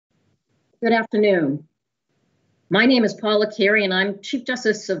Good afternoon. My name is Paula Carey, and I'm Chief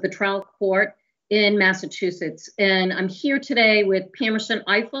Justice of the Trial Court in Massachusetts. And I'm here today with Pamerson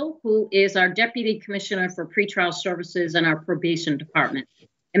Eiffel, who is our Deputy Commissioner for Pretrial Services in our Probation Department.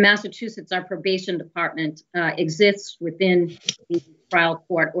 In Massachusetts, our Probation Department exists within the Trial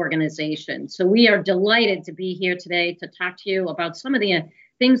Court organization. So we are delighted to be here today to talk to you about some of the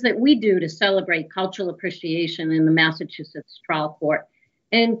things that we do to celebrate cultural appreciation in the Massachusetts Trial Court,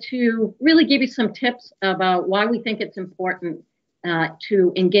 and to really give you some tips about why we think it's important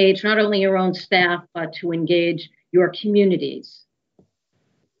to engage not only your own staff, but to engage your communities.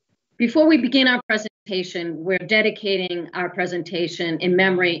 Before we begin our presentation, we're dedicating our presentation in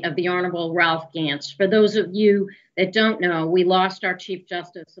memory of the Honorable Ralph Gantz. For those of you that don't know, we lost our Chief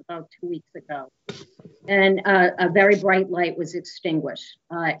Justice about 2 weeks ago, and a very bright light was extinguished.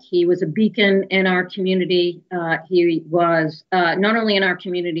 He was a beacon in our community. He was not only in our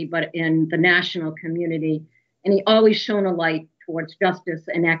community, but in the national community, and he always shone a light towards justice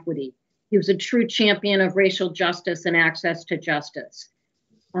and equity. He was a true champion of racial justice and access to justice.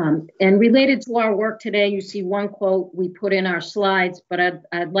 And related to our work today, you see one quote we put in our slides, but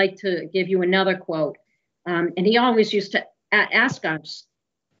I'd like to give you another quote. And he always used to ask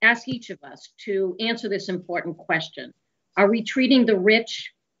each of us to answer this important question. Are we treating the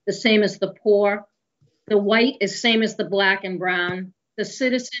rich the same as the poor? The white is same as the black and brown? The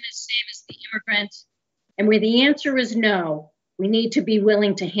citizen is same as the immigrant? And where the answer is no, we need to be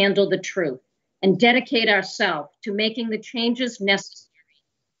willing to handle the truth and dedicate ourselves to making the changes necessary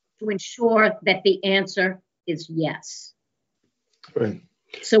to ensure that the answer is yes. Right.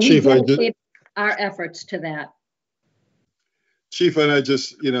 So we dedicate our efforts to that. Chief, and I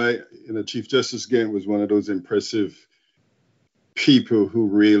just, Chief Justice Gant was one of those impressive people who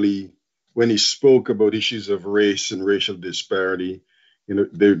really, when he spoke about issues of race and racial disparity,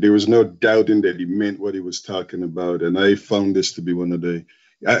 there was no doubting that he meant what he was talking about. And I found this to be one of the,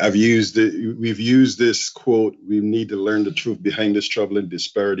 we've used this quote, we need to learn the truth behind this troubling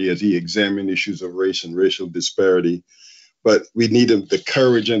disparity, as he examined issues of race and racial disparity. But we need the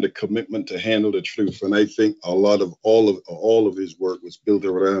courage and the commitment to handle the truth. And I think a lot of all of his work was built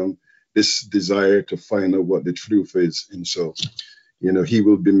around this desire to find out what the truth is. And so, he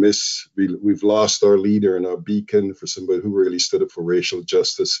will be missed. We've lost our leader and our beacon for somebody who really stood up for racial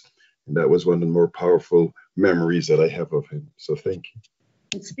justice. And that was one of the more powerful memories that I have of him. So thank you.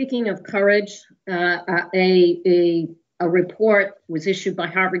 And speaking of courage, a report was issued by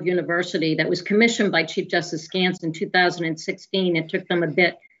Harvard University that was commissioned by Chief Justice Gantz in 2016. It took them a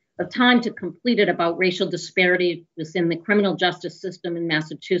bit of time to complete it, about racial disparity within the criminal justice system in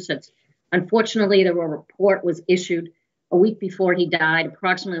Massachusetts. Unfortunately, the report was issued a week before he died,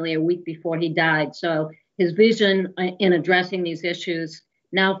 approximately a week before he died. So his vision in addressing these issues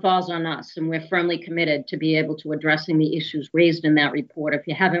now falls on us, and we're firmly committed to be able to addressing the issues raised in that report. If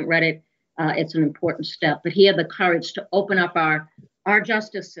you haven't read it, it's an important step. But he had the courage to open up our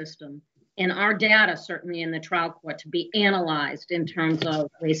justice system and our data, certainly in the trial court, to be analyzed in terms of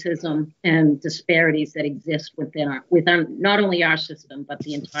racism and disparities that exist within not only our system, but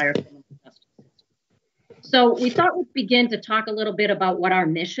the entire criminal justice system. So we thought we'd begin to talk a little bit about what our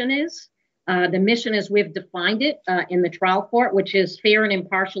mission is. The mission, as we've defined it in the trial court, which is fair and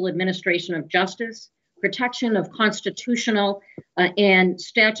impartial administration of justice, protection of constitutional and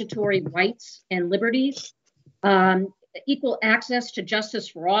statutory rights and liberties, equal access to justice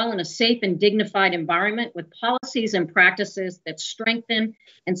for all in a safe and dignified environment with policies and practices that strengthen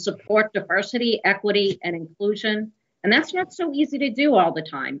and support diversity, equity, and inclusion. And that's not so easy to do all the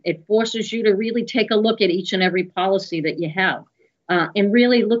time. It forces you to really take a look at each and every policy that you have. And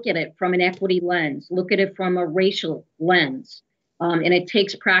really look at it from an equity lens, look at it from a racial lens. And it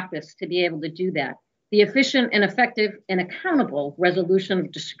takes practice to be able to do that. The efficient and effective and accountable resolution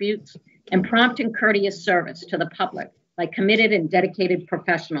of disputes and prompt and courteous service to the public by committed and dedicated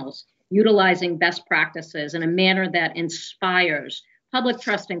professionals, utilizing best practices in a manner that inspires public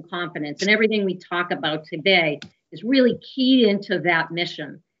trust and confidence. And everything we talk about today is really keyed into that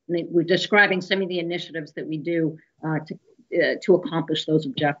mission. And we're describing some of the initiatives that we do to accomplish those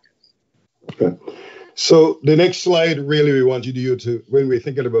objectives. Okay. So the next slide, really, we want you to do when we're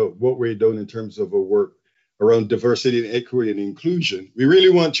thinking about what we're doing in terms of our work around diversity and equity and inclusion, we really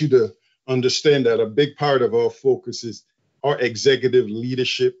want you to understand that a big part of our focus is our executive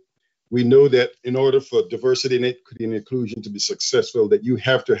leadership. We know that in order for diversity and equity and inclusion to be successful, that you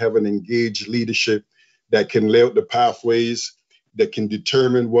have to have an engaged leadership that can lay out the pathways, that can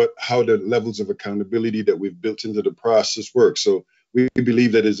determine how the levels of accountability that we've built into the process work. So we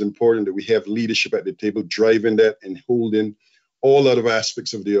believe that it's important that we have leadership at the table driving that and holding all other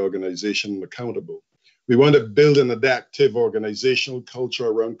aspects of the organization accountable. We want to build an adaptive organizational culture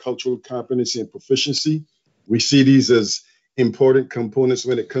around cultural competency and proficiency. We see these as important components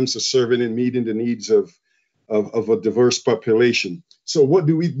when it comes to serving and meeting the needs of a diverse population. So what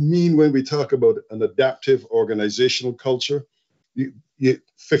do we mean when we talk about an adaptive organizational culture?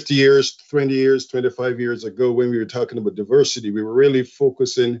 50 years, 20 years, 25 years ago, when we were talking about diversity, we were really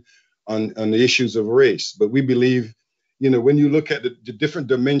focusing on the issues of race. But we believe, when you look at the different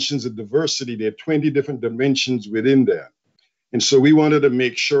dimensions of diversity, there are 20 different dimensions within that. And so we wanted to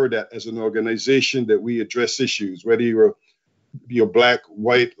make sure that as an organization that we address issues, whether you're Black,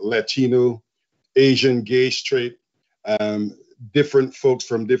 white, Latino, Asian, gay, straight, different folks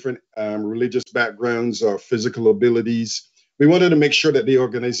from different religious backgrounds or physical abilities. We wanted to make sure that the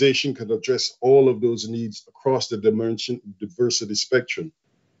organization could address all of those needs across the diversity spectrum.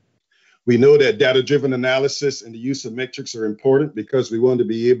 We know that data-driven analysis and the use of metrics are important because we want to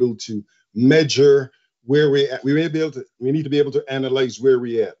be able to measure where we're at. We need to be able to analyze where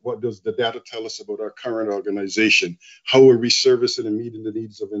we're at. What does the data tell us about our current organization? How are we servicing and meeting the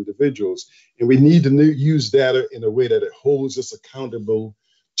needs of individuals? And we need to use data in a way that it holds us accountable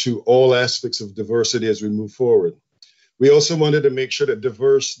to all aspects of diversity as we move forward. We also wanted to make sure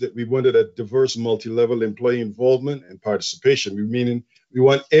that we wanted a diverse multi-level employee involvement and participation. Meaning we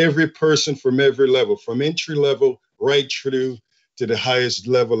want every person from every level, from entry level right through to the highest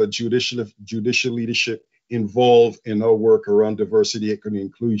level of judicial leadership involved in our work around diversity, equity, and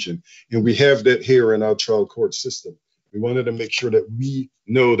inclusion. And we have that here in our trial court system. We wanted to make sure that we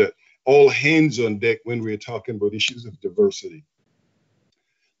know that all hands on deck when we're talking about issues of diversity.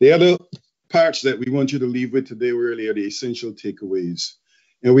 The other parts that we want you to leave with today really are the essential takeaways.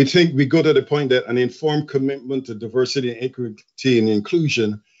 And we think we go to the point that an informed commitment to diversity and equity and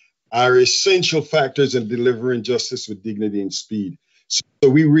inclusion are essential factors in delivering justice with dignity and speed. So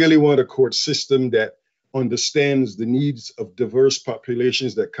we really want a court system that understands the needs of diverse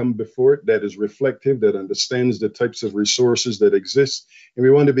populations that come before it, that is reflective, that understands the types of resources that exist. And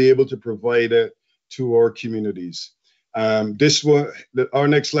we want to be able to provide that to our communities. Our next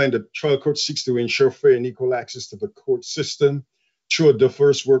line, the trial court seeks to ensure fair and equal access to the court system through a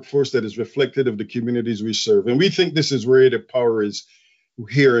diverse workforce that is reflective of the communities we serve. And we think this is where the power is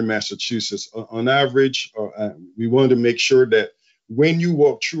here in Massachusetts. On average, we want to make sure that when you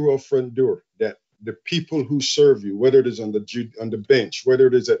walk through our front door, that the people who serve you, whether it is on the bench, whether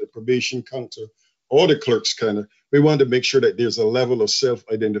it is at the probation counter or the clerk's counter, we want to make sure that there's a level of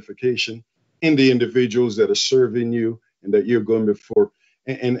self-identification in the individuals that are serving you and that you're going before.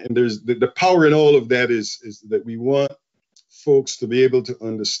 And there's the power in all of that is that we want folks to be able to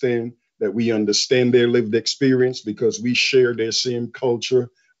understand that we understand their lived experience because we share their same culture,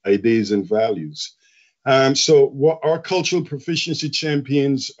 ideas, and values. So what our cultural proficiency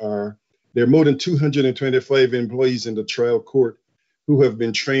champions are, there are more than 225 employees in the trial court who have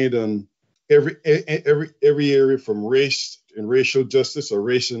been trained on every area from race and racial justice or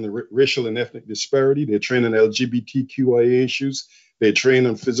racial and ethnic disparity. They're trained on LGBTQIA issues. They're trained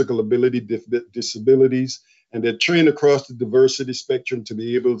on physical ability disabilities. And they're trained across the diversity spectrum to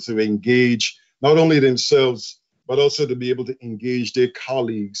be able to engage not only themselves, but also to be able to engage their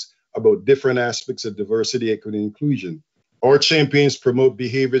colleagues about different aspects of diversity, equity, and inclusion. Our champions promote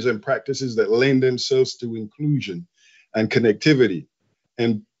behaviors and practices that lend themselves to inclusion and connectivity.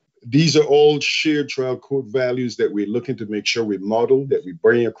 And these are all shared trial court values that we're looking to make sure we model, that we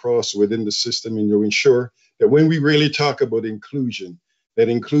bring across within the system, and to ensure that when we really talk about inclusion, that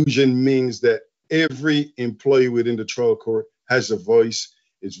inclusion means that every employee within the trial court has a voice,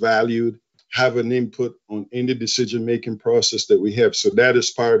 is valued, have an input on any decision-making process that we have. So that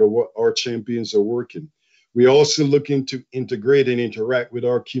is part of what our champions are working. We're also looking to integrate and interact with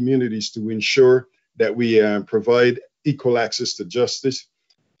our communities to ensure that we provide equal access to justice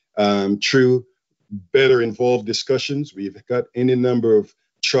through better involved discussions. We've got any number of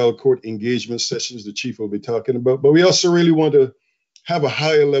trial court engagement sessions the chief will be talking about, but we also really want to have a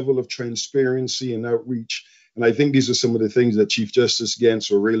higher level of transparency and outreach. And I think these are some of the things that Chief Justice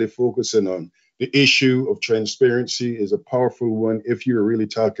Gantz will really focusing on. The issue of transparency is a powerful one if you're really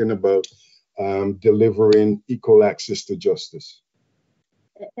talking about delivering equal access to justice.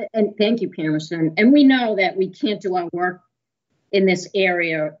 And thank you, Pearson. And we know that we can't do our work in this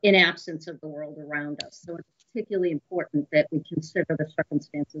area in absence of the world around us. So it's particularly important that we consider the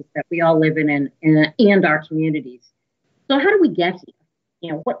circumstances that we all live in and our communities. So how do we get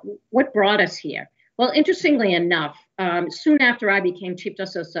here? What brought us here? Well, interestingly enough, soon after I became Chief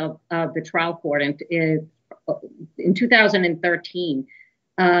Justice of the trial court in 2013,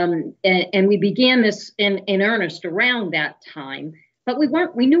 And we began this in earnest around that time. But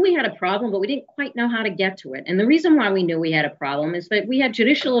we knew we had a problem, but we didn't quite know how to get to it. And the reason why we knew we had a problem is that we had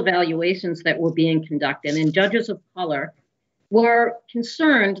judicial evaluations that were being conducted, and judges of color were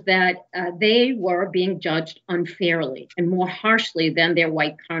concerned that they were being judged unfairly and more harshly than their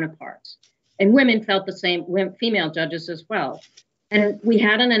white counterparts. And women felt the same, female judges as well. And we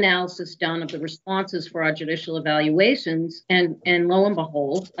had an analysis done of the responses for our judicial evaluations, and lo and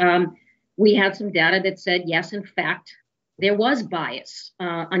behold, we had some data that said, yes, in fact, there was bias,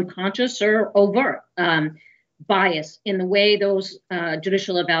 unconscious or overt bias in the way those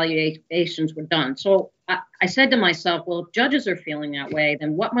judicial evaluations were done. So I said to myself, well, if judges are feeling that way,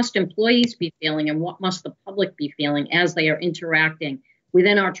 then what must employees be feeling, and what must the public be feeling as they are interacting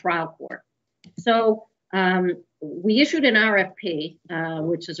within our trial court? So we issued an RFP,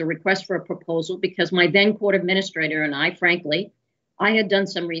 which is a request for a proposal, because my then court administrator and I, frankly, I had done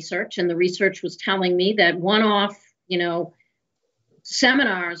some research, and the research was telling me that one-off,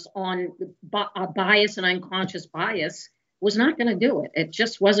 seminars on bias and unconscious bias was not going to do it. It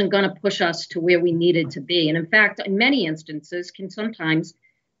just wasn't going to push us to where we needed to be. And in fact, in many instances, can sometimes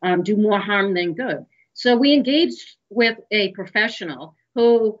do more harm than good. So we engaged with a professional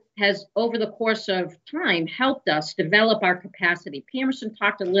who has, over the course of time, helped us develop our capacity. Pearson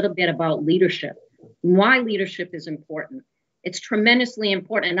talked a little bit about leadership and why leadership is important. It's tremendously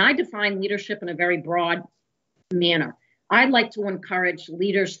important. And I define leadership in a very broad manner. I'd like to encourage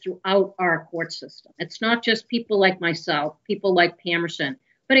leaders throughout our court system. It's not just people like myself, people like Pearson,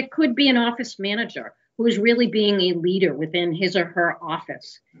 but it could be an office manager who is really being a leader within his or her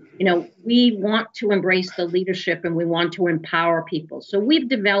office. We want to embrace the leadership, and we want to empower people. So we've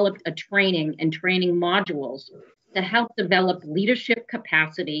developed a training and training modules to help develop leadership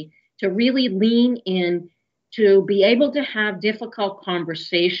capacity, to really lean in, to be able to have difficult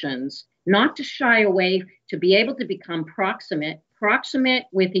conversations, not to shy away, to be able to become proximate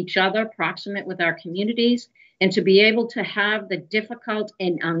with each other, proximate with our communities, and to be able to have the difficult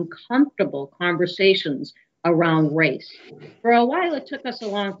and uncomfortable conversations around race. For a while, it took us a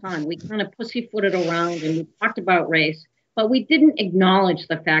long time. We kind of pussyfooted around and we talked about race, but we didn't acknowledge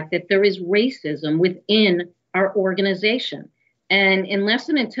the fact that there is racism within our organization. And unless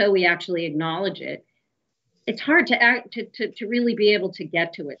and until we actually acknowledge it, it's hard to really be able to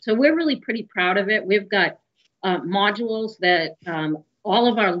get to it. So we're really pretty proud of it. We've got modules that all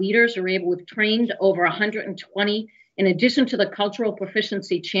of our leaders are able, we've trained over 120. In addition to the cultural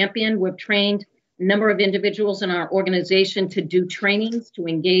proficiency champion, we've trained a number of individuals in our organization to do trainings, to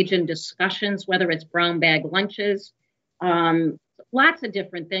engage in discussions, whether it's brown bag lunches, lots of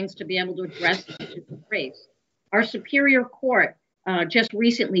different things to be able to address issues of race. Our Superior Court just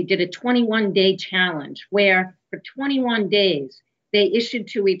recently did a 21-day challenge where for 21 days they issued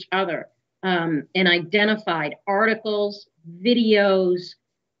to each other and identified articles, videos,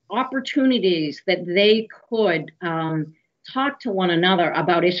 opportunities that they could talk to one another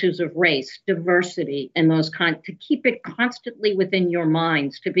about issues of race, diversity, and those kinds, to keep it constantly within your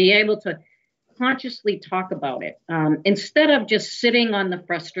minds, to be able to consciously talk about it instead of just sitting on the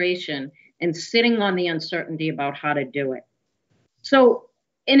frustration and sitting on the uncertainty about how to do it. So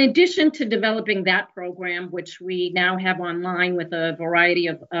in addition to developing that program, which we now have online with a variety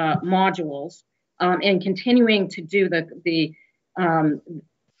of modules, and continuing to do the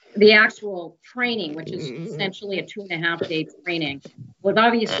actual training, which is essentially a 2.5-day training, we've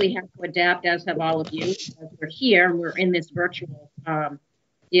obviously had to adapt, as have all of you, as we're here and we're in this virtual,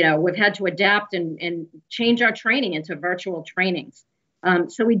 we've had to adapt and change our training into virtual trainings.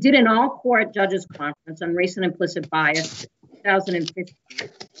 So we did an all-court judges conference on race and implicit bias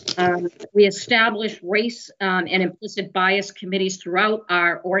 2015. We established race and implicit bias committees throughout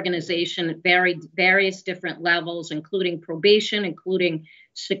our organization at various different levels, including probation, including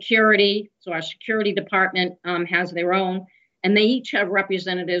security. So our security department has their own, and they each have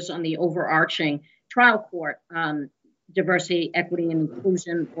representatives on the overarching trial court diversity, equity, and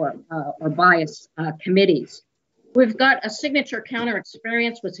inclusion or bias committees. We've got a signature counter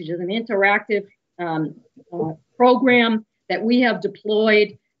experience, which is an interactive program that we have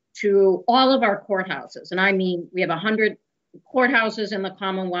deployed to all of our courthouses. And I mean, we have 100 courthouses in the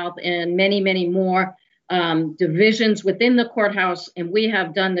Commonwealth and many, many more divisions within the courthouse. And we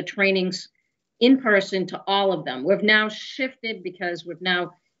have done the trainings in person to all of them. We've now shifted because we've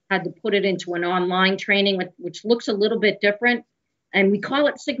now had to put it into an online training, which looks a little bit different. And we call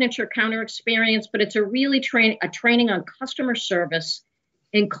it signature counter experience, but it's a really training on customer service,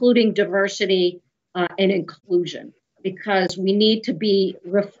 including diversity and inclusion, because we need to be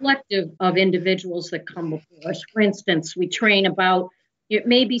reflective of individuals that come before us. For instance, we train about, It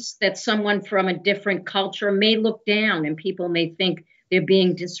may be that someone from a different culture may look down and people may think they're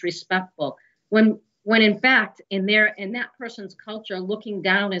being disrespectful. When in fact, in that person's culture, looking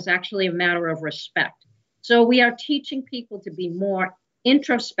down is actually a matter of respect. So we are teaching people to be more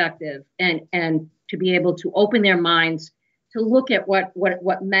introspective and to be able to open their minds to look at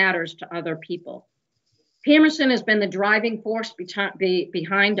what matters to other people. Pemerson has been the driving force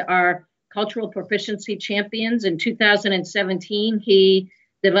behind our Cultural Proficiency Champions. In 2017, he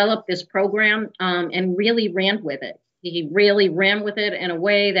developed this program and really ran with it. He really ran with it in a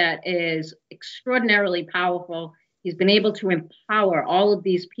way that is extraordinarily powerful. He's been able to empower all of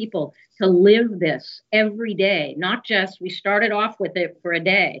these people to live this every day, not just we started off with it for a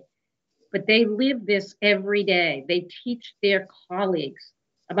day, but they live this every day. They teach their colleagues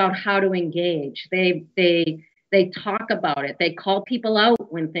about how to engage. They talk about it. They call people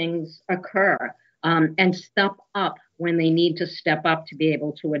out when things occur and step up when they need to step up to be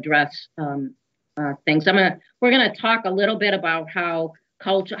able to address things. We're gonna talk a little bit about how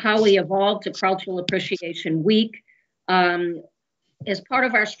we evolved to Cultural Appreciation Week. As part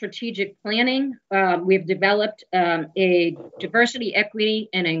of our strategic planning, we've developed a diversity, equity,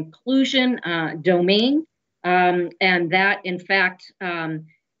 and inclusion domain, and that, in fact,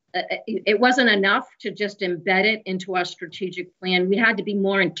 it wasn't enough to just embed it into our strategic plan. We had to be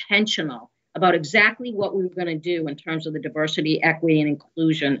more intentional about exactly what we were going to do in terms of the diversity, equity, and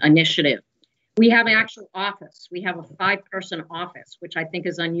inclusion initiative. We have an actual office. We have a 5-person office, which I think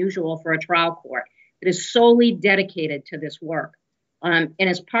is unusual for a trial court. It is solely dedicated to this work. And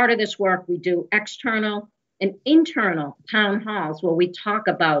as part of this work, we do external and internal town halls where we talk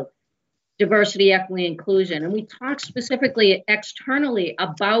about diversity, equity, inclusion. And we talk specifically externally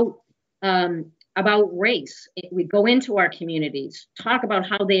about race. We go into our communities, talk about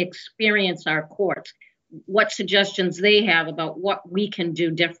how they experience our courts, what suggestions they have about what we can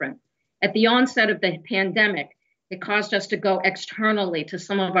do different. At the onset of the pandemic, it caused us to go externally to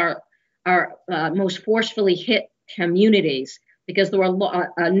some of our most forcefully hit communities because there were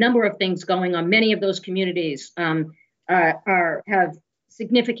a number of things going on. Many of those communities have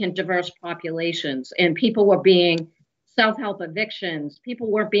significant diverse populations, and people were being self-help evictions.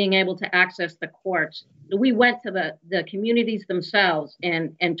 People weren't being able to access the courts. So we went to the communities themselves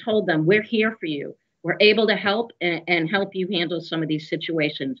and told them, we're here for you. We're able to help and help you handle some of these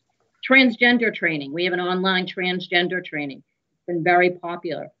situations. Transgender training. We have an online transgender training. It's been very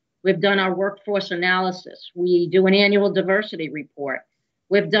popular. We've done our workforce analysis. We do an annual diversity report.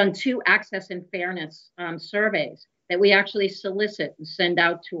 We've done 2 access and fairness surveys that we actually solicit and send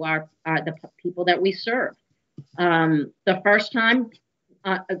out to the people that we serve. The first time,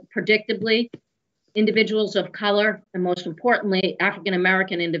 predictably, individuals of color, and most importantly,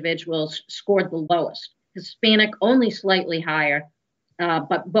 African-American individuals scored the lowest. Hispanic only slightly higher,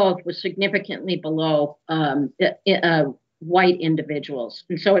 but both were significantly below white individuals.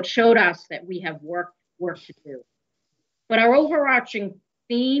 And so it showed us that we have work to do. But our overarching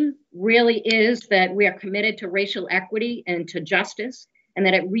theme really is that we are committed to racial equity and to justice, and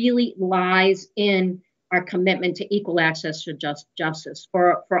that it really lies in our commitment to equal access to justice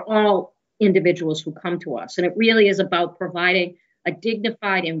for all individuals who come to us. And it really is about providing a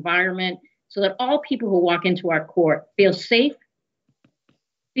dignified environment so that all people who walk into our court feel safe,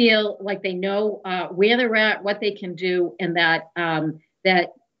 feel like they know where they're at, what they can do, and that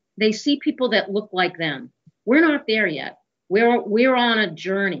they see people that look like them. We're not there yet. We're on a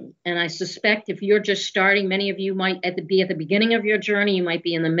journey, and I suspect if you're just starting, many of you might be at the beginning of your journey, you might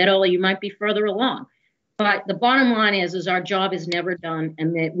be in the middle, or you might be further along. But the bottom line is our job is never done,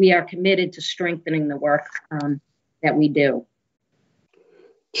 and that we are committed to strengthening the work that we do.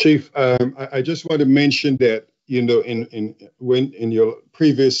 Chief, I just want to mention that, you know, in your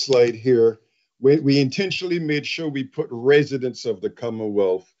previous slide here, we intentionally made sure we put residents of the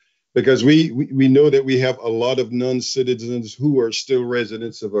Commonwealth, because we know that we have a lot of non-citizens who are still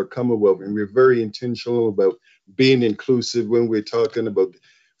residents of our Commonwealth, and we're very intentional about being inclusive when we're talking about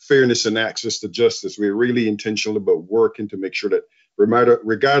fairness and access to justice. We're really intentional about working to make sure that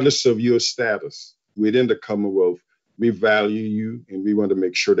regardless of your status within the Commonwealth, we value you and we want to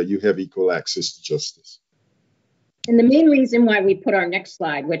make sure that you have equal access to justice. And the main reason why we put our next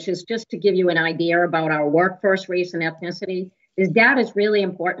slide, which is just to give you an idea about our workforce, race, and ethnicity, is data is really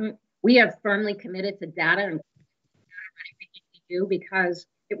important. We are firmly committed to data and everything we do because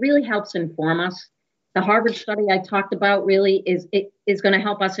it really helps inform us. The Harvard study I talked about really is going to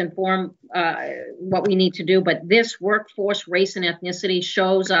help us inform what we need to do. But this workforce, race, and ethnicity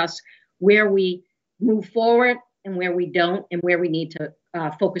shows us where we move forward and where we don't, and where we need to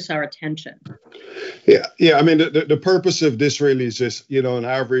focus our attention. Yeah. I mean, the purpose of this really is just, on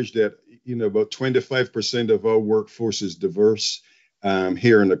average that, about 25% of our workforce is diverse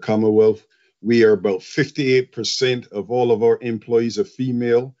here in the Commonwealth. We are about 58% of all of our employees are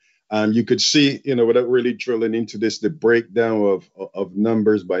female. You could see, without really drilling into this, the breakdown of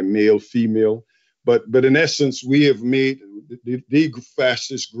numbers by male, female. But in essence, we have made the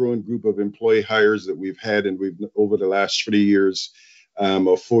fastest growing group of employee hires that we've had, and we've over the last 3 years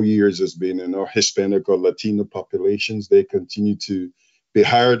or 4 years has been in our Hispanic or Latino populations. They continue to be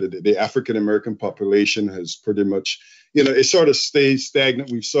hired. The African American population has pretty much, it sort of stays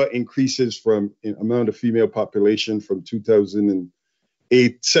stagnant. We saw increases from amount of female population from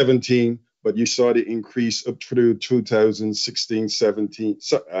 2008, 17, but you saw the increase up through 2016, 17.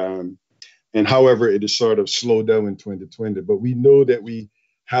 And however, it has sort of slowed down in 2020. But we know that we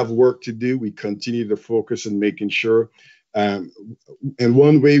have work to do. We continue to focus on making sure. And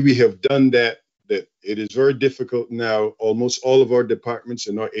one way we have done that it is very difficult now. Almost all of our departments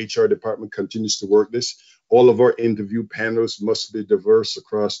and our HR department continues to work this. All of our interview panels must be diverse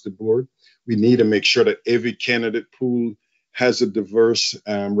across the board. We need to make sure that every candidate pool has a diverse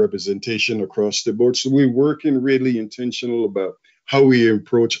representation across the board. So we're working really intentional about how we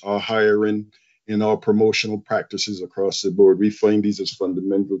approach our hiring and our promotional practices across the board. We find these as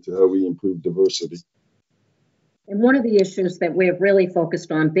fundamental to how we improve diversity. And one of the issues that we have really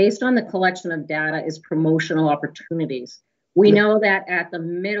focused on, based on the collection of data, is promotional opportunities. We know that at the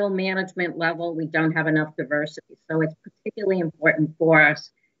middle management level, we don't have enough diversity. So it's particularly important for us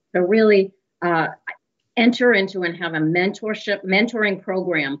to really enter into and have a mentoring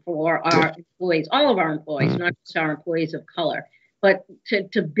program for our employees, all of our employees, not just our employees of color, but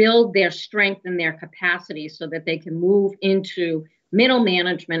to build their strength and their capacity so that they can move into middle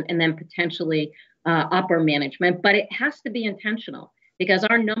management and then potentially upper management. But it has to be intentional, because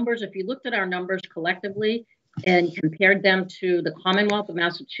our numbers, if you looked at our numbers collectively and compared them to the Commonwealth of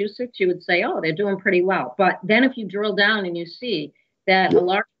Massachusetts, you would say, oh, they're doing pretty well. But then if you drill down and you see that a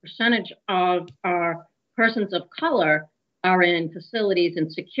large percentage of our persons of color are in facilities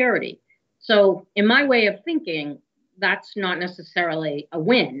and security. So in my way of thinking, that's not necessarily a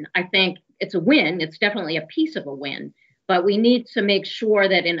win. I think it's a win. It's definitely a piece of a win. But we need to make sure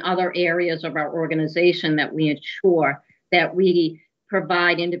that in other areas of our organization that we ensure that we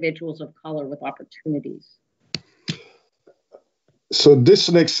provide individuals of color with opportunities. So this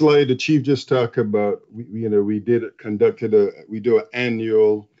next slide, the chief just talked about, we do an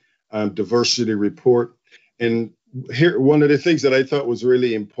annual diversity report. And here, one of the things that I thought was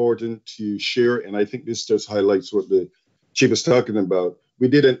really important to share, and I think this just highlights what the chief was talking about, we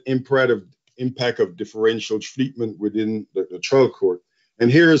did an impact of differential treatment within the trial court. And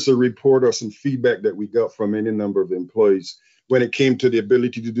here is a report or some feedback that we got from any number of employees when it came to the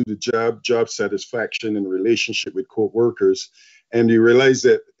ability to do the job satisfaction and relationship with co-workers. And we realized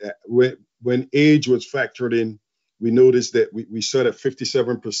that when age was factored in, we noticed that we saw that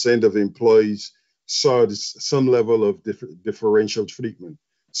 57% of employees saw some level of differential treatment.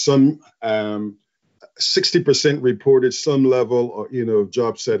 Some 60% reported some level of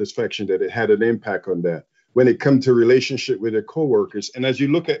job satisfaction, that it had an impact on that when it comes to relationship with their coworkers. And as you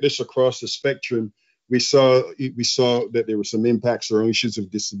look at this across the spectrum, we saw that there were some impacts around issues of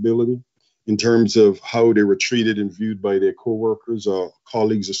disability in terms of how they were treated and viewed by their coworkers or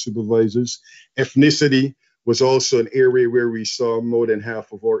colleagues or supervisors. Ethnicity was also an area where we saw more than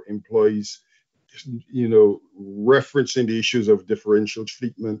half of our employees, referencing the issues of differential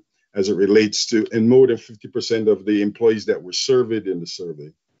treatment as it relates to, and more than 50% of the employees that were surveyed in the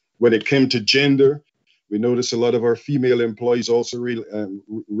survey. When it came to gender, we noticed a lot of our female employees also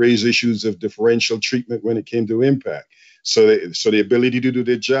raise issues of differential treatment when it came to impact. So the ability to do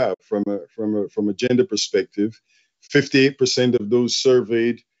their job from a gender perspective, 58% of those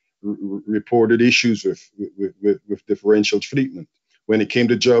surveyed reported issues with differential treatment. When it came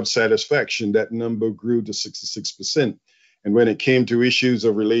to job satisfaction, that number grew to 66%. And when it came to issues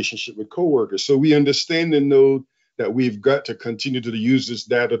of relationship with coworkers, so we understand and know that we've got to continue to use this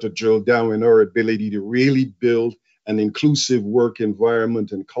data to drill down in our ability to really build an inclusive work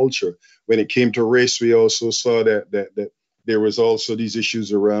environment and culture. When it came to race, we also saw that there was also these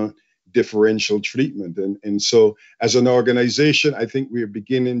issues around differential treatment. And so as an organization, I think we're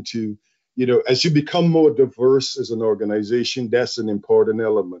beginning to, as you become more diverse as an organization, that's an important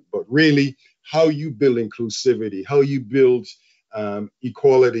element. But really, how you build inclusivity, how you build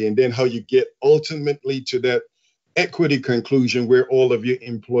equality, and then how you get ultimately to that equity conclusion where all of your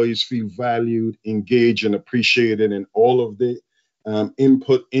employees feel valued, engaged, and appreciated, and all of the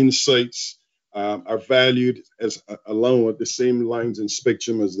input, insights, are valued as along with the same lines and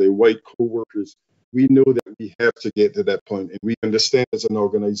spectrum as their white co-workers, we know that we have to get to that point, and we understand as an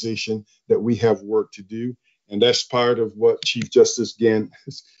organization that we have work to do. And that's part of what Chief Justice Gant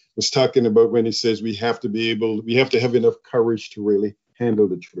was talking about when he says we have to have enough courage to really handle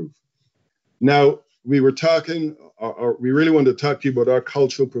the truth. Now, we were talking, or we really wanted to talk to you about our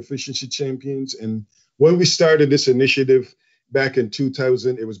cultural proficiency champions. And when we started this initiative back in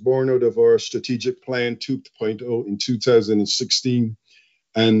 2000, it was born out of our strategic plan 2.0 in 2016.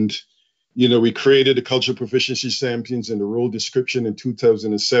 And, we created the cultural proficiency champions and the role description in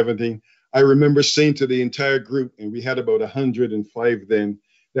 2017. I remember saying to the entire group, and we had about 105 then,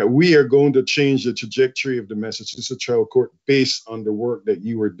 that we are going to change the trajectory of the Massachusetts Trial Court based on the work that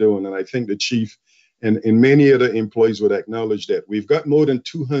you were doing. And I think the chief and many other employees would acknowledge that. We've got more than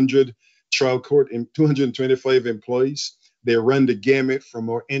 200 trial court and 225 employees. They run the gamut from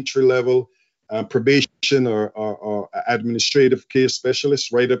our entry level probation or administrative case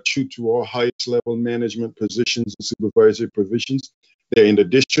specialists right up to our highest level management positions and supervisory provisions. They're in the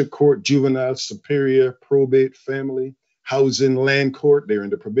district court, juvenile, superior, probate, family, housing, land court. They're in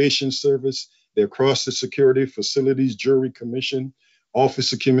the probation service. They're across the security facilities, jury commission,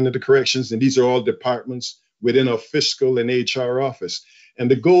 office of community corrections. And these are all departments within our fiscal and HR office.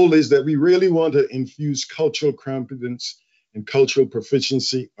 And the goal is that we really want to infuse cultural competence and cultural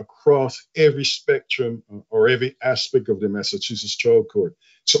proficiency across every spectrum or every aspect of the Massachusetts Trial Court.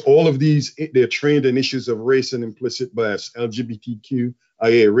 So all of these, they're trained in issues of race and implicit bias,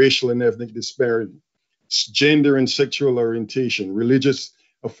 LGBTQIA, racial and ethnic disparity, gender and sexual orientation, religious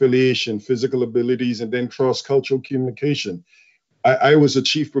affiliation, physical abilities, and then cross-cultural communication. I was a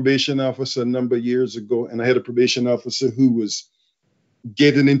chief probation officer a number of years ago, and I had a probation officer who was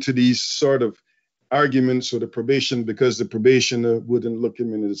getting into these sort of arguments with the probation because the probationer wouldn't look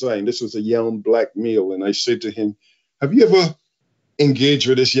him in his eye. And this was a young black male. And I said to him, have you ever engaged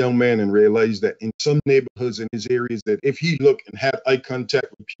with this young man and realized that in some neighborhoods in his areas that if he looked and had eye contact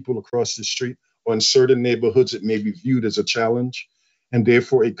with people across the street or in certain neighborhoods, it may be viewed as a challenge and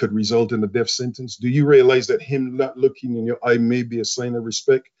therefore it could result in a death sentence? Do you realize that him not looking in your eye may be a sign of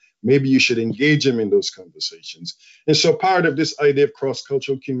respect? Maybe you should engage him in those conversations. And so part of this idea of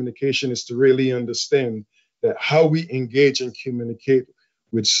cross-cultural communication is to really understand that how we engage and communicate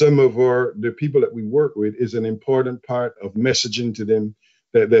with some of the people that we work with is an important part of messaging to them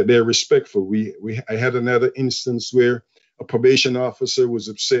that they're respectful. I had another instance where a probation officer was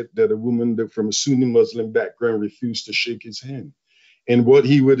upset that a woman from a Sunni Muslim background refused to shake his hand. And what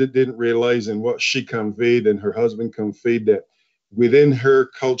he didn't realize and what she conveyed and her husband conveyed that within her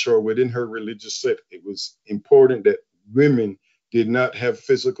culture or within her religious set, it was important that women did not have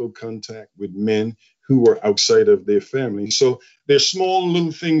physical contact with men who were outside of their family. So there's small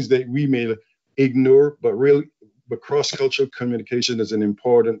little things that we may ignore, but cross-cultural communication is an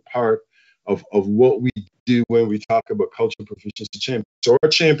important part of what we do when we talk about cultural proficiency champions. So our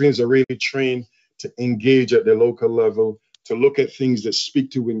champions are really trained to engage at the local level, to look at things that speak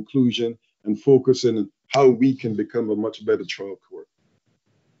to inclusion and focus on how we can become a much better trial court.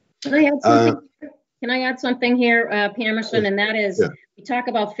 Can I add something here, Pamerson? And that is, we talk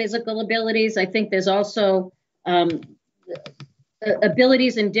about physical abilities. I think there's also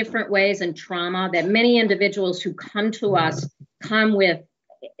abilities in different ways and trauma that many individuals who come to us come with,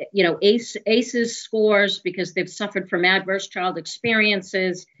 ACEs scores because they've suffered from adverse child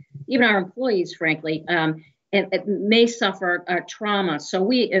experiences, even our employees, frankly, and it may suffer trauma. So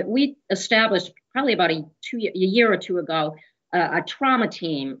we established probably about a year or two ago a trauma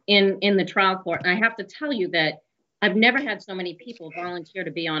team in the trial court. And I have to tell you that I've never had so many people volunteer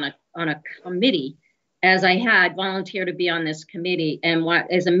to be on a committee as I had volunteer to be on this committee. And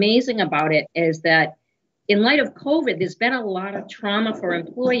what is amazing about it is that in light of COVID, there's been a lot of trauma for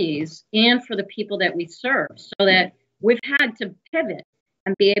employees and for the people that we serve, so that we've had to pivot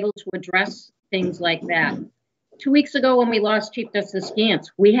and be able to address things like that. 2 weeks ago, when we lost Chief Justice Gant,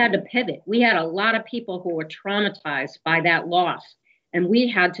 we had to pivot. We had a lot of people who were traumatized by that loss, and we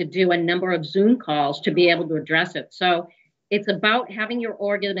had to do a number of Zoom calls to be able to address it. So it's about having your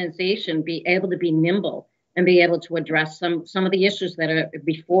organization be able to be nimble and be able to address some of the issues that are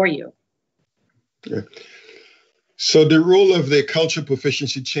before you. Yeah. So the role of the cultural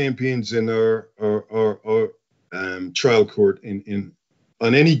proficiency champions in our trial court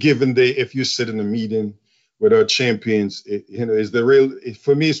on any given day, if you sit in a meeting with our champions,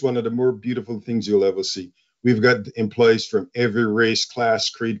 for me, it's one of the more beautiful things you'll ever see. We've got employees from every race, class,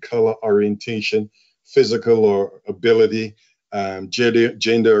 creed, color, orientation, physical or ability.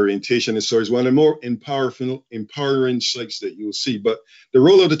 gender orientation. And so it's one of the more empowering sites that you'll see. But the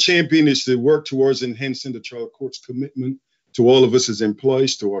role of the champion is to work towards enhancing the trial court's commitment to all of us as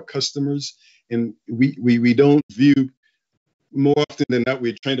employees, to our customers. And we don't view, more often than not,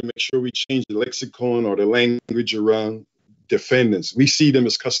 we're trying to make sure we change the lexicon or the language around defendants. We see them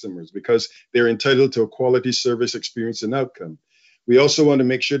as customers because they're entitled to a quality service, experience, and outcome. We also want to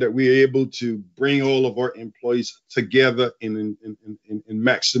make sure that we're able to bring all of our employees together and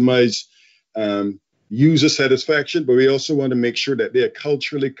maximize user satisfaction, but we also want to make sure that they're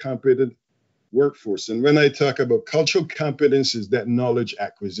culturally competent workforce. And when I talk about cultural competence, is that knowledge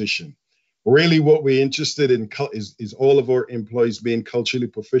acquisition. Really what we're interested in is all of our employees being culturally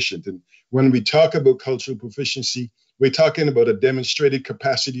proficient. And when we talk about cultural proficiency, we're talking about a demonstrated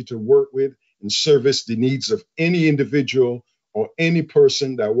capacity to work with and service the needs of any individual or any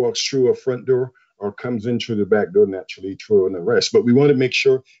person that walks through a front door or comes in through the back door, naturally through an arrest. But we want to make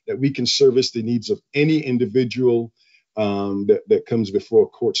sure that we can service the needs of any individual that comes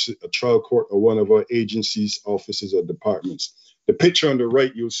before a trial court or one of our agencies, offices, or departments. The picture on the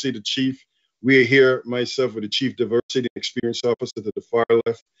right, you'll see the chief. We're here, myself, with the Chief Diversity and Experience Officer to the far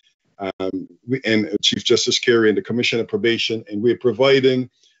left, and Chief Justice Carey and the Commissioner of Probation. And we're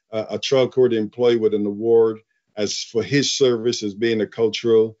providing a trial court employee with an award as for his service as being a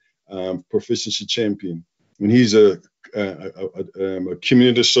cultural proficiency champion. And he's a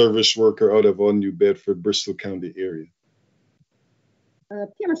community service worker out of our New Bedford, Bristol County area.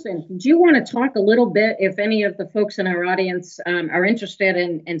 Peterson, do you want to talk a little bit, if any of the folks in our audience are interested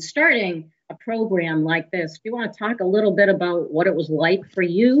in starting a program like this, do you want to talk a little bit about what it was like for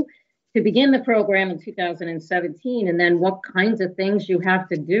you to begin the program in 2017, and then what kinds of things you have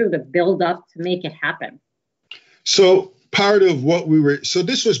to do to build up to make it happen? So part of what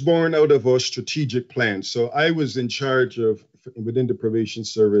this was born out of our strategic plan. So I was in charge of, within the probation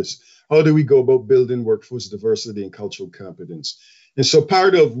service, how do we go about building workforce diversity and cultural competence? And so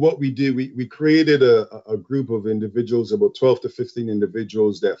part of what we did, we created a group of individuals, about 12 to 15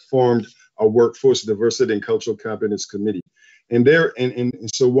 individuals that formed a workforce diversity and cultural competence committee. And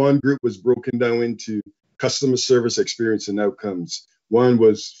so one group was broken down into customer service, experience, and outcomes. One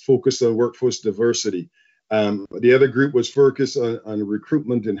was focused on workforce diversity. The other group was focused on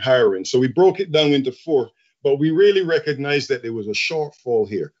recruitment and hiring. So we broke it down into four, but we really recognized that there was a shortfall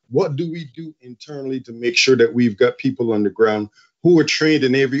here. What do we do internally to make sure that we've got people on the ground who are trained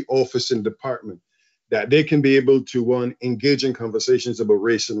in every office and department, that they can be able to, one, engage in conversations about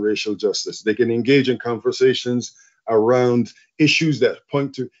race and racial justice. They can engage in conversations around issues that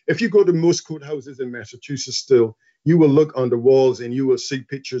point to, if you go to most courthouses in Massachusetts still, you will look on the walls and you will see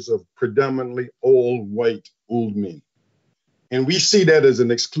pictures of predominantly all white old men. And we see that as an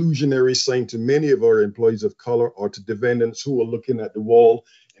exclusionary sign to many of our employees of color or to defendants who are looking at the wall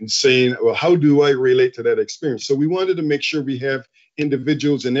and saying, well, how do I relate to that experience? So we wanted to make sure we have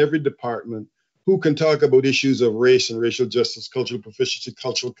individuals in every department who can talk about issues of race and racial justice, cultural proficiency,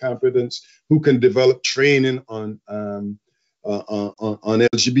 cultural competence, who can develop training on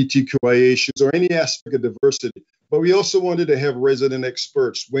LGBTQIA issues or any aspect of diversity. But we also wanted to have resident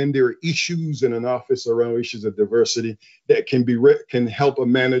experts when there are issues in an office around issues of diversity that can help a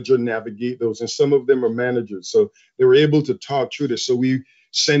manager navigate those. And some of them are managers, so they were able to talk through this. So we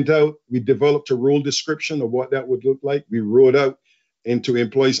developed a role description of what that would look like. We wrote out into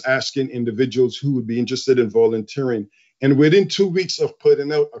employees asking individuals who would be interested in volunteering. And within 2 weeks of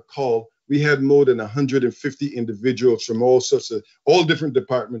putting out a call, we had more than 150 individuals from all different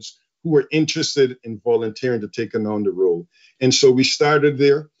departments who were interested in volunteering to take on the role. And so we started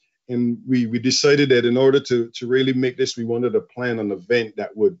there, and we decided that in order to really make this, we wanted to plan an event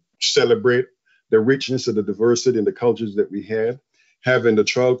that would celebrate the richness of the diversity and the cultures that we have in the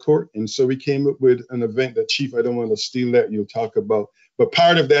trial court. And so we came up with an event that, Chief, I don't want to steal that, you'll talk about. But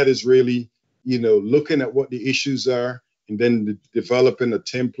part of that is really, looking at what the issues are and then developing a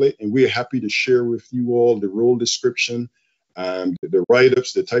template. And we're happy to share with you all the role description, the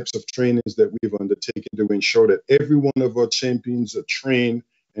write-ups, the types of trainings that we've undertaken to ensure that every one of our champions are trained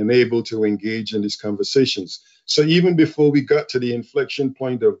and able to engage in these conversations. So even before we got to the inflection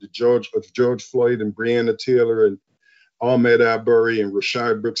point of George Floyd and Breonna Taylor and Ahmaud Arbery and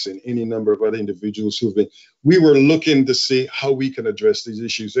Rashard Brooks and any number of other individuals we were looking to see how we can address these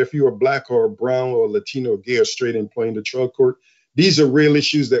issues. If you are Black or brown or Latino or gay or straight employee in the trial court, these are real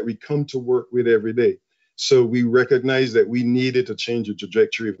issues that we come to work with every day. So we recognized that we needed to change the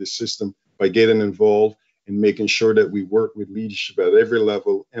trajectory of the system by getting involved and making sure that we work with leadership at every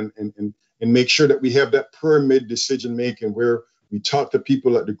level and make sure that we have that pyramid decision making where we talk to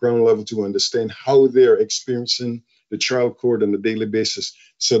people at the ground level to understand how they're experiencing the trial court on a daily basis,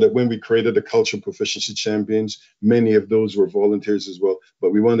 so that when we created the cultural proficiency champions, many of those were volunteers as well.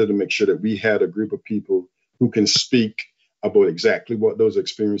 But we wanted to make sure that we had a group of people who can speak about exactly what those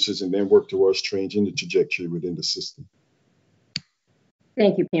experiences and then work towards changing the trajectory within the system.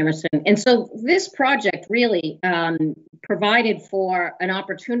 Thank you, Pemerson. And so this project really provided for an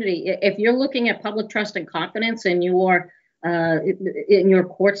opportunity. If you're looking at public trust and confidence in your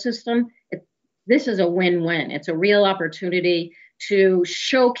court system, this is a win-win. It's a real opportunity to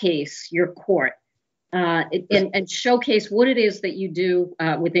showcase your court and showcase what it is that you do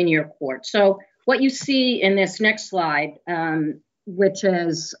within your court. So what you see in this next slide, which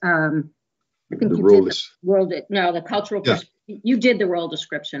is, I think you did the cultural. Yeah. You did the role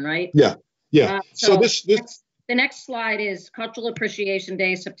description, right? Yeah. So the next slide is Cultural Appreciation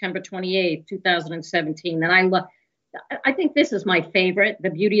Day, September 28th, 2017. And I think this is my favorite.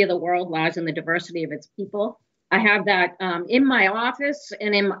 The beauty of the world lies in the diversity of its people. I have that in my office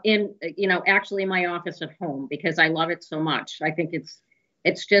and actually in my office at home, because I love it so much. I think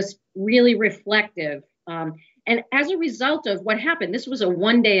it's just really reflective. And as a result of what happened, this was a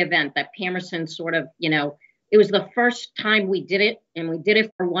one-day event that Pemerson sort of, it was the first time we did it, and we did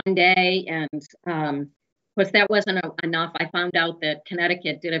it for one day. And of course, that wasn't enough. I found out that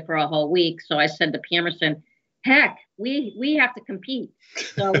Connecticut did it for a whole week. So I said to Pemerson, heck, we have to compete.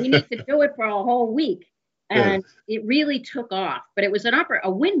 So we need to do it for a whole week. And it really took off. But it was a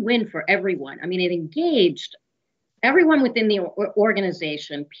win-win for everyone. I mean, it engaged everyone within the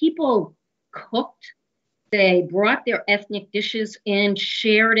organization. People cooked. They brought their ethnic dishes in,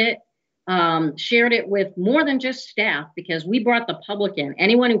 shared it with more than just staff, because we brought the public in.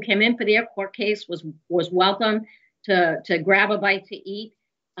 Anyone who came in for their court case was welcome to grab a bite to eat,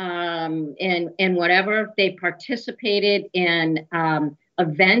 and whatever. They participated in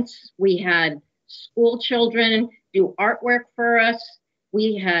events. We had school children do artwork for us.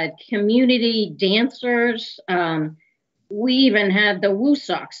 We had community dancers. We even had the Woo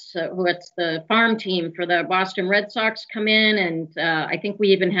Sox, who it's the farm team for the Boston Red Sox, come in, and I think we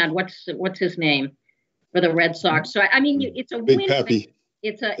even had what's his name for the Red Sox. So I mean, it's a Big Pappy.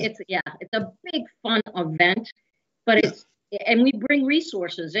 It's a big fun event, but and we bring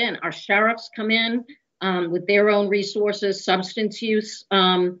resources in. Our sheriffs come in with their own resources, substance use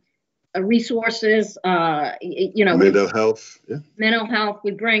resources, mental health. Yeah. Mental health.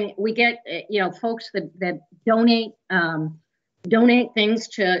 We get folks that donate things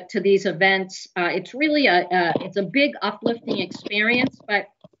to these events. It's really it's a big uplifting experience. But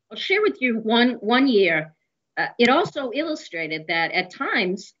I'll share with you one year. It also illustrated that at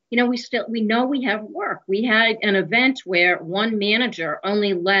times, we know we have work. We had an event where one manager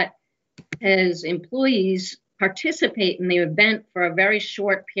only let his employees participate in the event for a very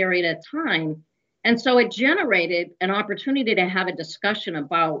short period of time. And so it generated an opportunity to have a discussion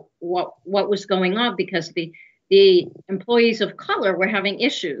about what was going on, because the employees of color were having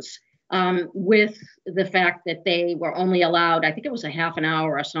issues with the fact that they were only allowed, I think it was a half an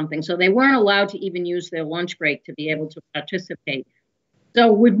hour or something. So they weren't allowed to even use their lunch break to be able to participate.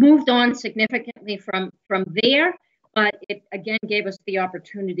 So we've moved on significantly from there, but it again gave us the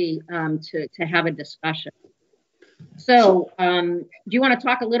opportunity to have a discussion. So do you want to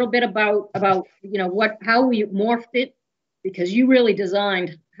talk a little bit about how we morphed it, because you really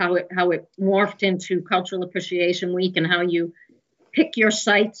designed how it morphed into Cultural Appreciation Week, and how you pick your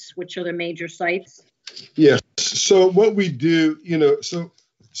sites, which are the major sites? Yes. So what we do,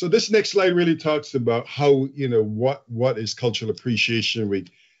 so this next slide really talks about how, what is Cultural Appreciation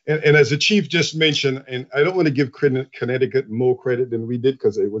Week. And as the chief just mentioned, and I don't want to give Connecticut more credit than we did,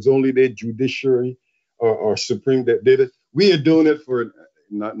 because it was only their judiciary or Supreme that did it. We are doing it for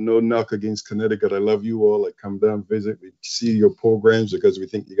no knock against Connecticut. I love you all. I come down, visit, we see your programs, because we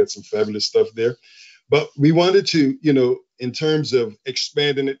think you got some fabulous stuff there. But we wanted to, in terms of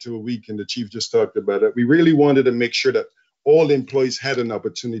expanding it to a week, and the chief just talked about it, we really wanted to make sure that all employees had an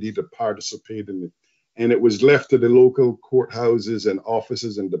opportunity to participate in it. And it was left to the local courthouses and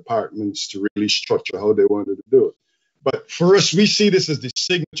offices and departments to really structure how they wanted to do it. But for us, we see this as the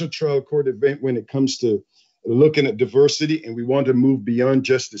signature trial court event when it comes to looking at diversity, and we want to move beyond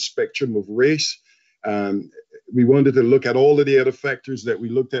just the spectrum of race. We wanted to look at all of the other factors that we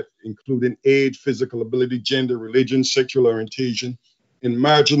looked at, including age, physical ability, gender, religion, sexual orientation, and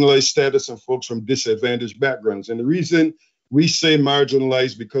marginalized status, and folks from disadvantaged backgrounds. And the reason we say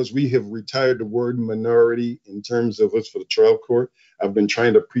marginalized, because we have retired the word minority in terms of us for the trial court. I've been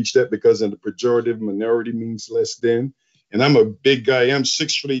trying to preach that, because in the pejorative, minority means less than. And I'm a big guy. I'm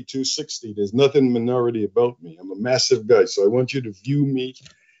 6'3", 260. There's nothing minority about me. I'm a massive guy. So I want you to view me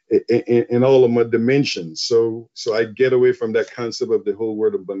in all of my dimensions. So I get away from that concept of the whole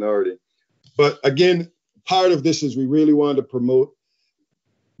word of binarity. But again, part of this is we really want to promote.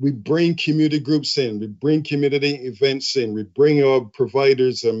 We bring community groups in, we bring community events in, we bring our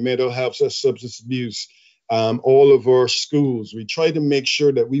providers of mental health, substance abuse, all of our schools. We try to make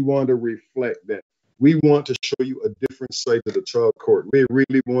sure that we want to reflect that. We want to show you a different side of the child court. We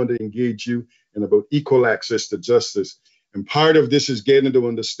really want to engage you in about equal access to justice. And part of this is getting to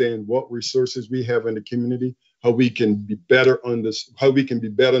understand what resources we have in the community, how we can be better on this, how we can be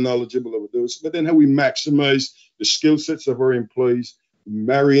better knowledgeable of those, but then how we maximize the skill sets of our employees,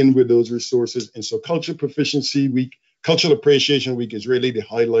 marrying with those resources. And so Cultural Proficiency Week, Cultural Appreciation Week is really the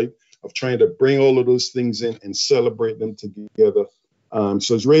highlight of trying to bring all of those things in and celebrate them together.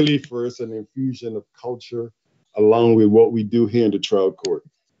 So it's really for us an infusion of culture along with what we do here in the trial court.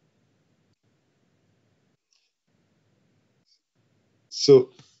 So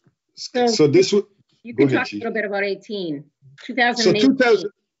this would, you can talk a little bit about 2018.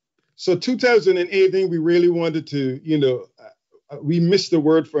 So 2018, we really wanted to, we missed the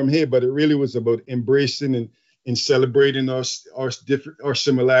word from here, but it really was about embracing and celebrating our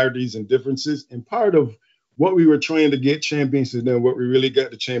similarities and differences. And part of what we were trying to get champions to do, what we really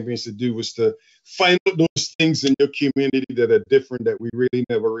got the champions to do, was to find out those things in your community that are different, that we really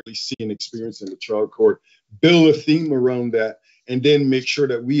never really see and experience in the trial court, build a theme around that, and then make sure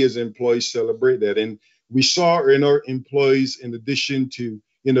that we as employees celebrate that. And we saw in our employees, in addition to,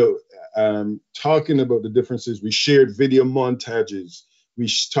 talking about the differences, we shared video montages, we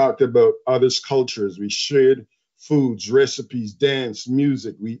talked about others' cultures, we shared foods, recipes, dance,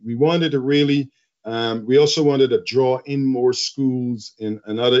 music. We wanted to really, we also wanted to draw in more schools and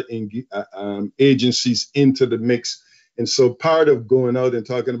other agencies into the mix. And so part of going out and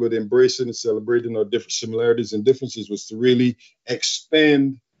talking about embracing and celebrating our different similarities and differences was to really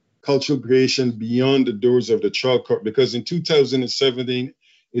expand cultural creation beyond the doors of the trial court. Because in 2017,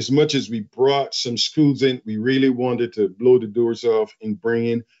 as much as we brought some schools in, we really wanted to blow the doors off and bring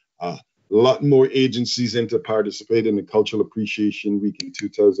in a lot more agencies in to participate in the Cultural Appreciation Week in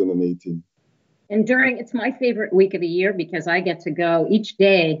 2018. And it's my favorite week of the year because I get to go each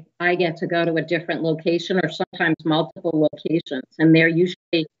day. I get to go to a different location or sometimes multiple locations, and they're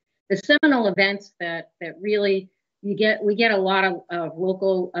usually the seminal events that really we get a lot of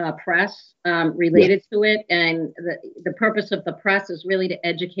local press related to it, and the purpose of the press is really to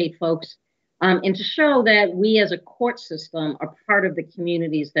educate folks and to show that we as a court system are part of the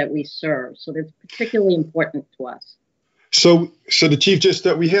communities that we serve. So that's particularly important to us. So the chief just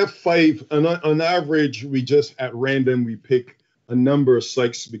that we have 5, on average, we just at random, we pick a number of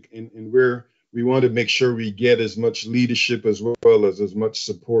sites and where we want to make sure we get as much leadership as well as much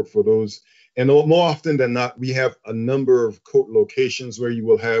support for those. And more often than not, we have a number of court locations where you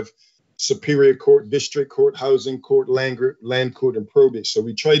will have Superior Court, District Court, Housing Court, Land Court, and Probate. So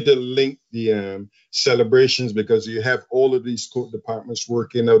we tried to link the celebrations because you have all of these court departments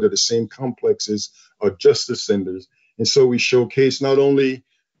working out of the same complexes or justice centers. And so we showcase not only,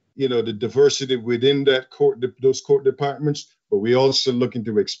 the diversity within that those court departments, but we also looking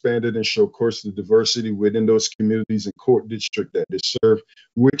to expand it and show, of course, the diversity within those communities and court district that they serve,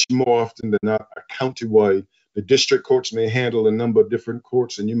 which more often than not are countywide. The district courts may handle a number of different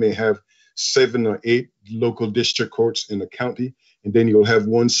courts, and you may have 7 or 8 local district courts in the county, and then you'll have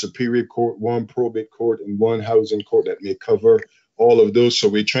one Superior Court, one Probate Court, and one Housing Court that may cover all of those. So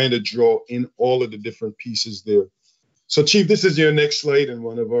we're trying to draw in all of the different pieces there. So, Chief, this is your next slide and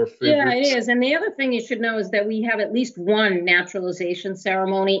one of our favorites. Yeah, it is. And the other thing you should know is that we have at least one naturalization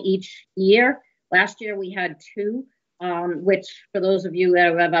ceremony each year. Last year we had 2, which for those of you that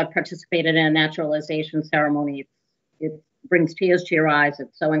have ever participated in a naturalization ceremony, it brings tears to your eyes.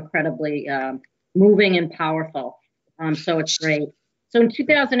 It's so incredibly moving and powerful. So it's great. So in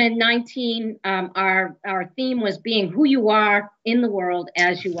 2019, our theme was being who you are in the world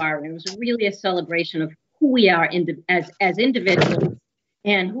as you are. And it was really a celebration of who we are as individuals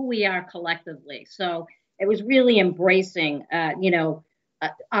and who we are collectively. So it was really embracing,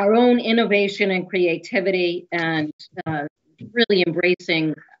 our own innovation and creativity, and really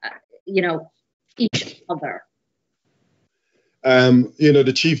embracing, each other.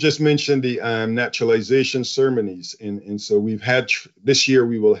 The chief just mentioned the naturalization ceremonies, and so we've had this year.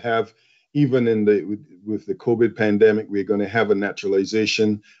 We will have, even with the COVID pandemic, we're going to have a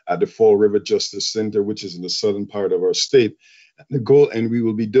naturalization at the Fall River Justice Center, which is in the southern part of our state. The goal, and we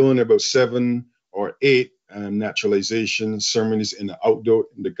will be doing about 7 or 8 naturalization ceremonies in the outdoor,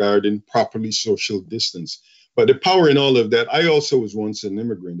 in the garden, properly social distance. But the power in all of that, I also was once an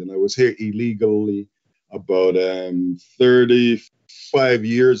immigrant, and I was here illegally about 30, 5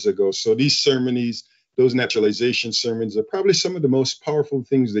 years ago. So these ceremonies, those naturalization ceremonies, are probably some of the most powerful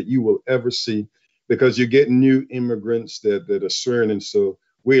things that you will ever see, because you're getting new immigrants that are swearing. And so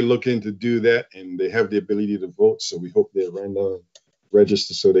we're looking to do that, and they have the ability to vote. So we hope they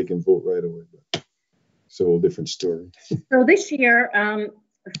register so they can vote right away. But it's a whole different story. So this year,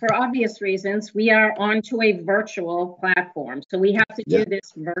 for obvious reasons, we are onto a virtual platform. So we have to do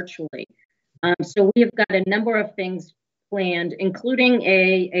this virtually. So we have got a number of things planned, including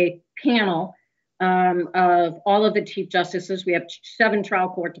a panel of all of the Chief Justices. We have 7 trial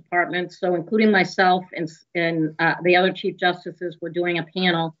court departments. So including myself and the other Chief Justices, we're doing a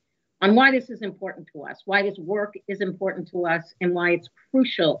panel on why this is important to us, why this work is important to us, and why it's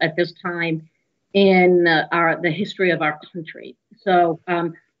crucial at this time in the history of our country. So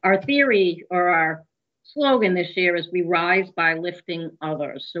our theory, or our slogan this year, is we rise by lifting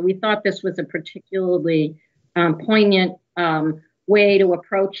others. So we thought this was a particularly poignant way to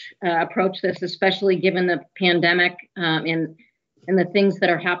approach this, especially given the pandemic and the things that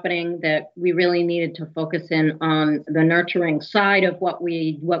are happening, that we really needed to focus in on the nurturing side of what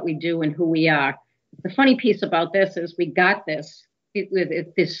we do and who we are. The funny piece about this is we got this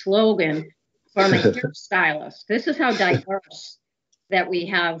slogan from a hairstylist. This is how diverse that we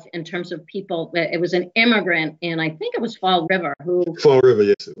have in terms of people. It was an immigrant, and I think it was Fall River, who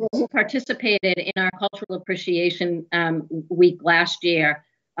participated in our Cultural Appreciation Week last year.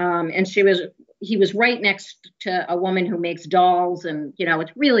 And he was right next to a woman who makes dolls, and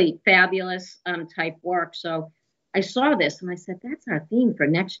it's really fabulous type work. So I saw this and I said, that's our theme for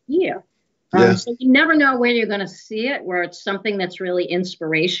next year. So you never know where you're going to see it, where it's something that's really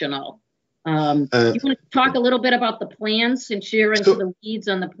inspirational. You want to talk a little bit about the plans, since you're into the weeds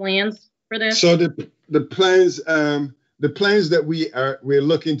on the plans for this? So the plans that we're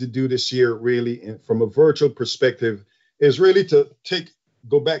looking to do this year, really, from a virtual perspective, is really to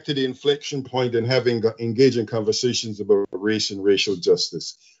go back to the inflection point and engaging conversations about race and racial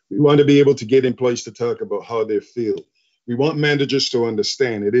justice. We want to be able to get employees to talk about how they feel. We want managers to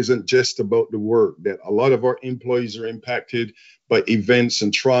understand it isn't just about the work, that a lot of our employees are impacted by events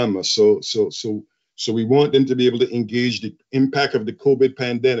and trauma. So we want them to be able to engage the impact of the COVID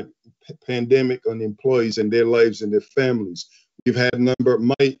pandemic on employees and their lives and their families. We've had a number.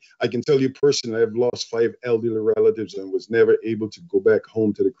 I can tell you personally, I've lost 5 elderly relatives and was never able to go back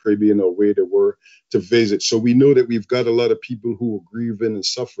home to the Caribbean or where they were to visit. So we know that we've got a lot of people who are grieving and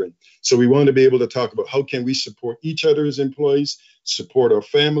suffering. So we want to be able to talk about how can we support each other as employees, support our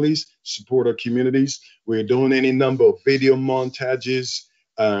families, support our communities. We're doing any number of video montages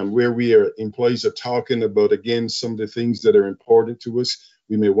where employees are talking about, again, some of the things that are important to us.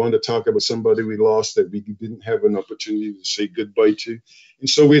 We may want to talk about somebody we lost that we didn't have an opportunity to say goodbye to. And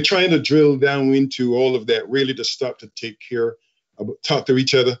so we're trying to drill down into all of that, really to start to talk to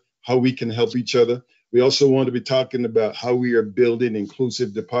each other, how we can help each other. We also want to be talking about how we are building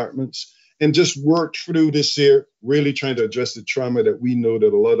inclusive departments, and just work through this year, really trying to address the trauma that we know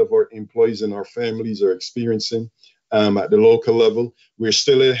that a lot of our employees and our families are experiencing at the local level. We're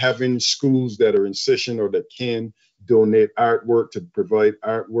still having schools that are in session or that can donate artwork to provide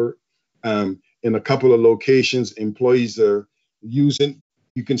artwork. In a couple of locations, employees are using,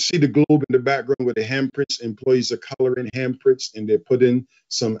 you can see the globe in the background with the handprints. Employees are coloring handprints, and they're putting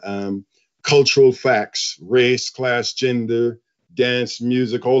some cultural facts, race, class, gender, dance,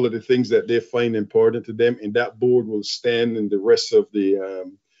 music, all of the things that they find important to them. And that board will stand in the rest of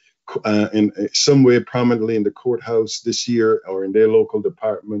the, somewhere prominently in the courthouse this year or in their local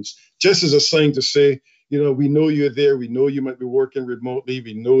departments, just as a sign to say, we know you're there. We know you might be working remotely.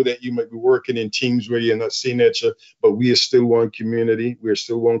 We know that you might be working in teams where you're not seeing each other, but we are still one community. We are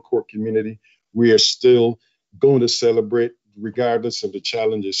still one court community. We are still going to celebrate regardless of the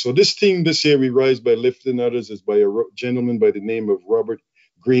challenges. So this theme this year, We Rise by Lifting Others, is by a gentleman by the name of Robert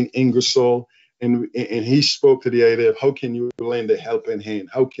Green Ingersoll. And he spoke to the idea of how can you lend a helping hand?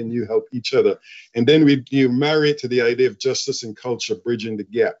 How can you help each other? And then you marry it to the idea of justice and culture, bridging the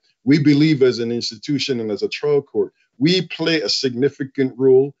gap. We believe as an institution and as a trial court, we play a significant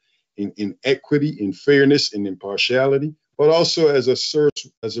role in equity, in fairness, in impartiality, but also as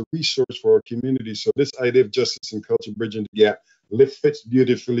a resource for our community. So this idea of justice and culture, bridging the gap, fits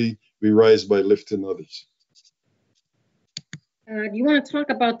beautifully. We rise by lifting others. Do you want to talk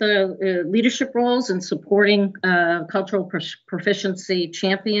about the leadership roles in supporting cultural proficiency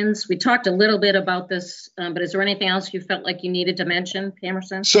champions? We talked a little bit about this, but is there anything else you felt like you needed to mention,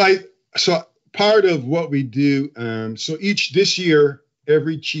 Pamerson? So part of what we do, this year,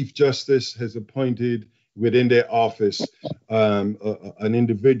 every Chief Justice has appointed within their office an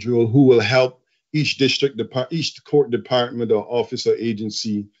individual who will help each each court department or office or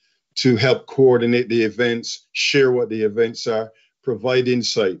agency to help coordinate the events, share what the events are, provide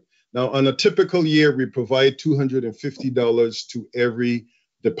insight. Now, on a typical year, we provide $250 to every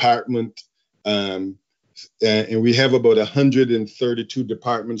department, and we have about 132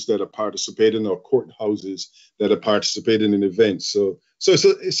 departments that are participating, or courthouses that are participating in events. So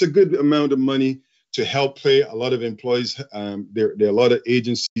it's a good amount of money to help pay a lot of employees. There are a lot of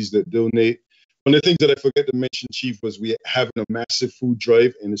agencies that donate. One of the things that I forgot to mention, Chief, was we having a massive food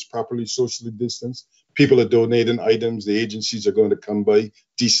drive, and it's properly socially distanced. People are donating items. The agencies are going to come by,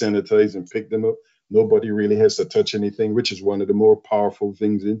 desanitize, and pick them up. Nobody really has to touch anything, which is one of the more powerful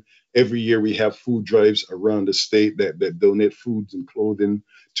things. Every year we have food drives around the state that donate foods and clothing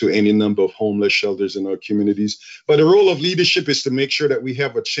to any number of homeless shelters in our communities. But the role of leadership is to make sure that we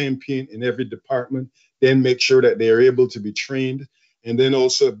have a champion in every department, then make sure that they are able to be trained, and then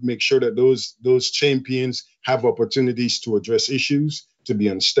also make sure that those champions have opportunities to address issues, to be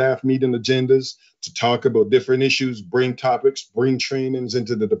on staff meeting agendas, to talk about different issues, bring topics, bring trainings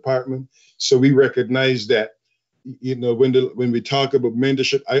into the department. So we recognize that, when we talk about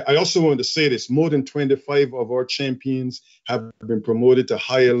mentorship, I also want to say this: more than 25 of our champions have been promoted to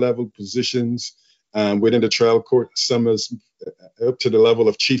higher level positions within the trial court, some as up to the level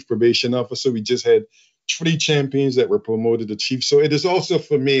of chief probation officer. We just had 3 champions that were promoted to chief. So it is also,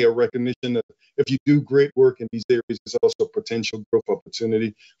 for me, a recognition that if you do great work in these areas, there's also potential growth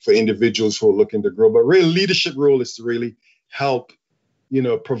opportunity for individuals who are looking to grow. But really, leadership role is to really help,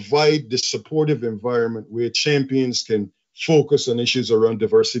 provide the supportive environment where champions can focus on issues around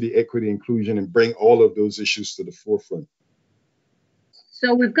diversity, equity, inclusion, and bring all of those issues to the forefront.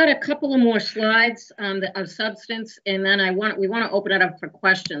 So we've got a couple of more slides of substance, and then we want to open it up for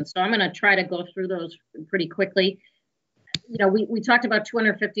questions. So I'm going to try to go through those pretty quickly. We talked about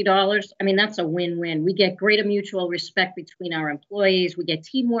 $250. I mean, that's a win-win. We get greater mutual respect between our employees. We get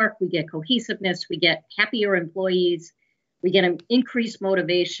teamwork. We get cohesiveness. We get happier employees. We get an increased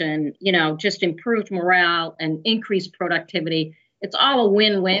motivation, just improved morale and increased productivity. It's all a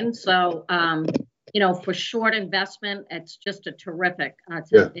win-win. So, for short investment, it's just a terrific.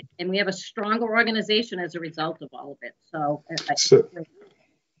 And we have a stronger organization as a result of all of it.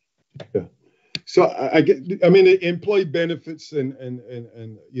 So I get, employee benefits and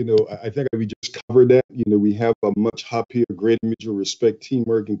I think we just covered that. We have a much happier, greater mutual respect,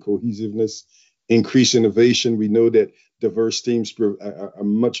 teamwork, and cohesiveness, increased innovation. We know that diverse teams are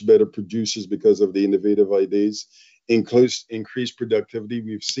much better producers because of the innovative ideas, increased productivity.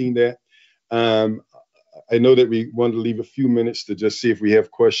 We've seen that. I know that we want to leave a few minutes to just see if we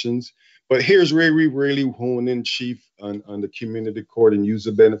have questions, but here's where we really hone in, Chief, on the community court and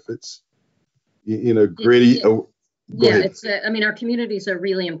user benefits. Grady. Our communities are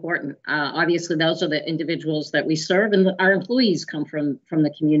really important. Obviously, those are the individuals that we serve, and our employees come from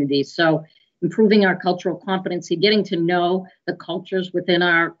the community. So improving our cultural competency, getting to know the cultures within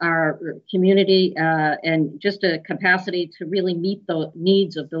our community, and just a capacity to really meet the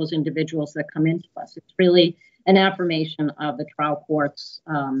needs of those individuals that come into us. It's really an affirmation of the trial court's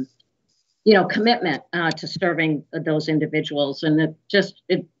commitment to serving those individuals. And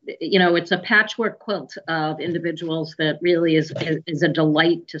it's a patchwork quilt of individuals that really is a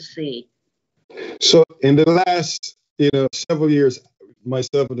delight to see. So in the last, several years,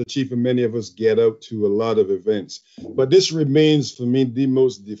 myself and the chief and many of us get out to a lot of events, but this remains for me the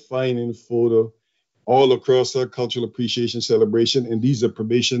most defining photo all across our cultural appreciation celebration. And these are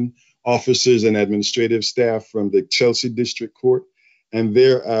probation officers and administrative staff from the Chelsea District Court. And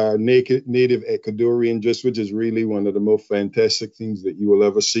there are native Ecuadorian dress, which is really one of the most fantastic things that you will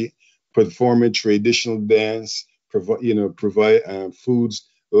ever see. Performing traditional dance, provide foods.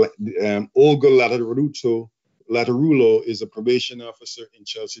 Olga Latarulo is a probation officer in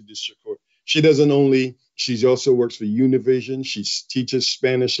Chelsea District Court. She also works for Univision. She teaches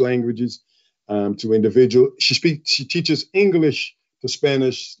Spanish languages to individuals. She teaches English to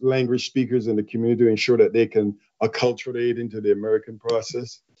Spanish language speakers in the community to ensure that they can acculturate into the American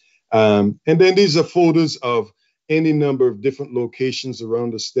process. And then these are photos of any number of different locations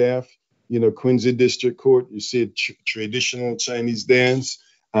around the staff. Quincy District Court, you see a traditional Chinese dance.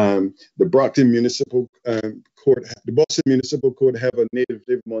 The Boston Municipal Court have a native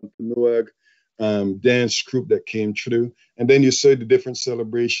Wampanoag dance group that came through. And then you see the different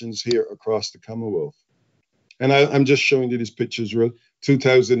celebrations here across the Commonwealth. And I'm just showing you these pictures.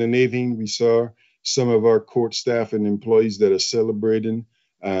 2018, we saw some of our court staff and employees that are celebrating.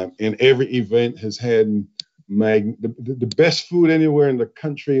 And every event has had the best food anywhere in the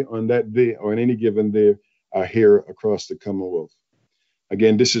country on that day or on any given day are here across the Commonwealth.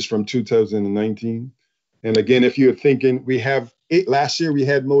 Again, this is from 2019. And again, if you're thinking, last year we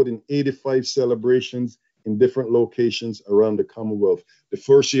had more than 85 celebrations in different locations around the Commonwealth. The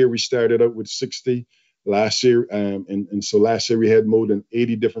first year we started out with 60 last year. And so last year we had more than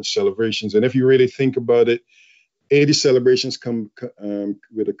 80 different celebrations. And if you really think about it, 80 celebrations come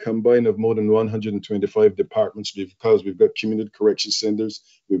with a combine of more than 125 departments, because we've got community correction centers,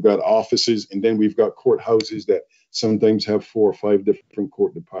 we've got offices, and then we've got courthouses that sometimes have 4 or 5 different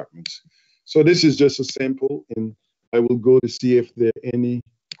court departments. So this is just a sample, and I will go to see if there are any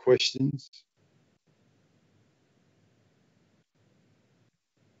questions.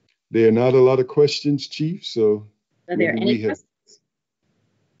 There are not a lot of questions, Chief, so. Are there any questions?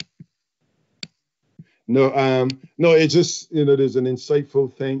 No, it's just, there's an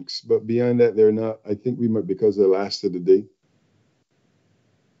insightful thanks, but beyond that, they're not. I think we might, because they're last of the day.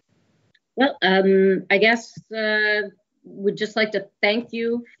 Well, I guess would just like to thank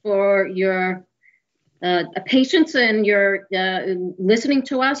you for your patience and your listening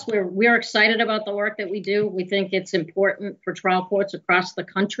to us. We're excited about the work that we do. We think it's important for trial courts across the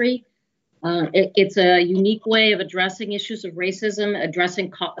country. It's a unique way of addressing issues of racism,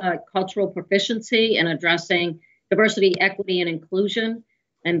 addressing cultural proficiency, and addressing diversity, equity, and inclusion.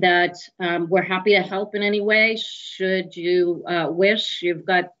 And that we're happy to help in any way. Should you wish, you've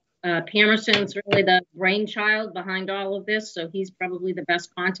got Pamerson's really the brainchild behind all of this, so he's probably the best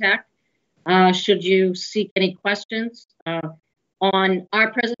contact. Should you seek any questions on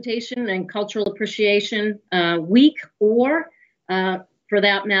our presentation and Cultural Appreciation Week, or for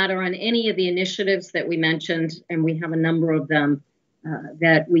that matter, on any of the initiatives that we mentioned, and we have a number of them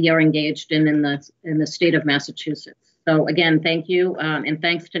that we are engaged in the state of Massachusetts. So again, thank you, and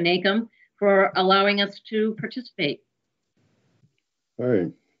thanks to NACM for allowing us to participate. All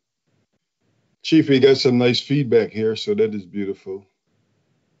right. Chief, we got some nice feedback here, so that is beautiful.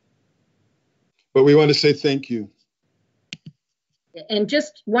 But we want to say thank you. And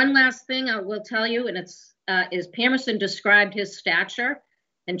just one last thing I will tell you, and it's is Pamerson described his stature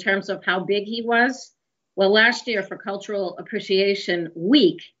in terms of how big he was. Well, last year for Cultural Appreciation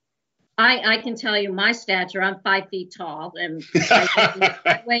Week, I can tell you my stature. I'm 5 feet tall, and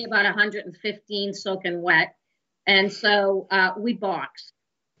I weigh about 115 soaking wet. And so we boxed.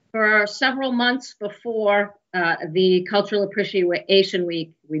 For several months before the Cultural Appreciation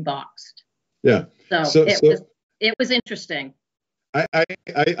Week, we boxed. Yeah. So it was interesting. I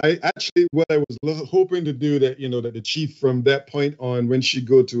actually, what I was hoping to do, that that the chief from that point on, when she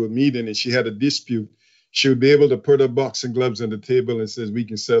go to a meeting and she had a dispute, she would be able to put her boxing gloves on the table and says we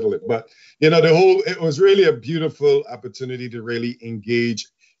can settle it. But it was really a beautiful opportunity to really engage,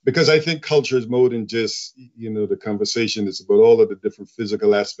 because I think culture is more than just the conversation. It's about all of the different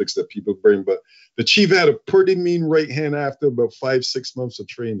physical aspects that people bring. But the chief had a pretty mean right hand after about 5-6 months of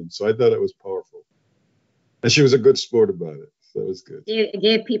training, so I thought it was powerful, and she was a good sport about it. So it was good. It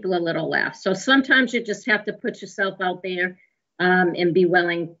gave people a little laugh. So sometimes you just have to put yourself out there and be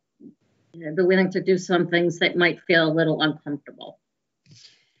willing to do some things that might feel a little uncomfortable.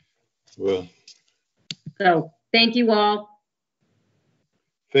 Well. So thank you all.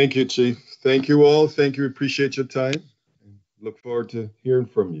 Thank you, Chief. Thank you all. Thank you. Appreciate your time. Look forward to hearing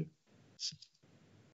from you.